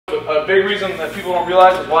big reason that people don't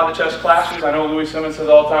realize is why the chest clashes. I know Louis Simmons says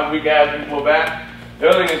all the time, weak abs, weak low back. The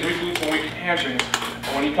other thing is weak glutes and weak hamstrings.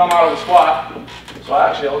 And when you come out of the squat, so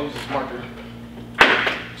actually I'll use this marker.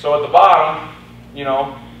 So at the bottom, you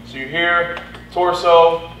know, so you're here,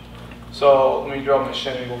 torso. So let me draw my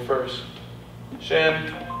shin angle first.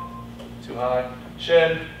 Shin, too high.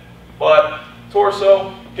 Shin, butt,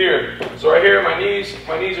 torso, here. So right here, my knees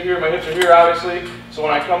are here, my hips are here, obviously. So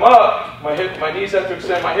when I come up, my knees have to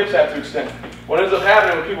extend, my hips have to extend. What ends up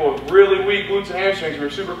happening with people with really weak glutes and hamstrings who are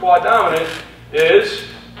super quad dominant is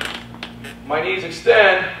my knees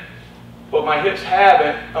extend, but my hips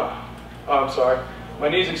haven't. I'm sorry. My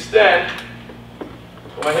knees extend,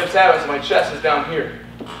 but my hips haven't, so my chest is down here.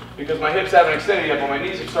 Because my hips haven't extended yet, but my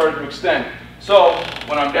knees have started to extend. So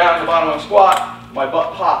when I'm down at the bottom of a squat, my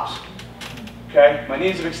butt pops. Okay? My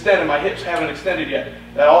knees have extended, my hips haven't extended yet.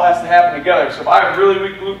 That all has to happen together. So if I have really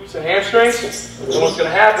weak glutes and hamstrings, then what's going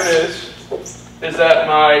to happen is that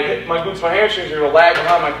my glutes and my hamstrings are going to lag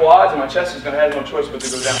behind my quads, and my chest is going to have no choice but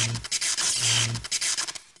to go down.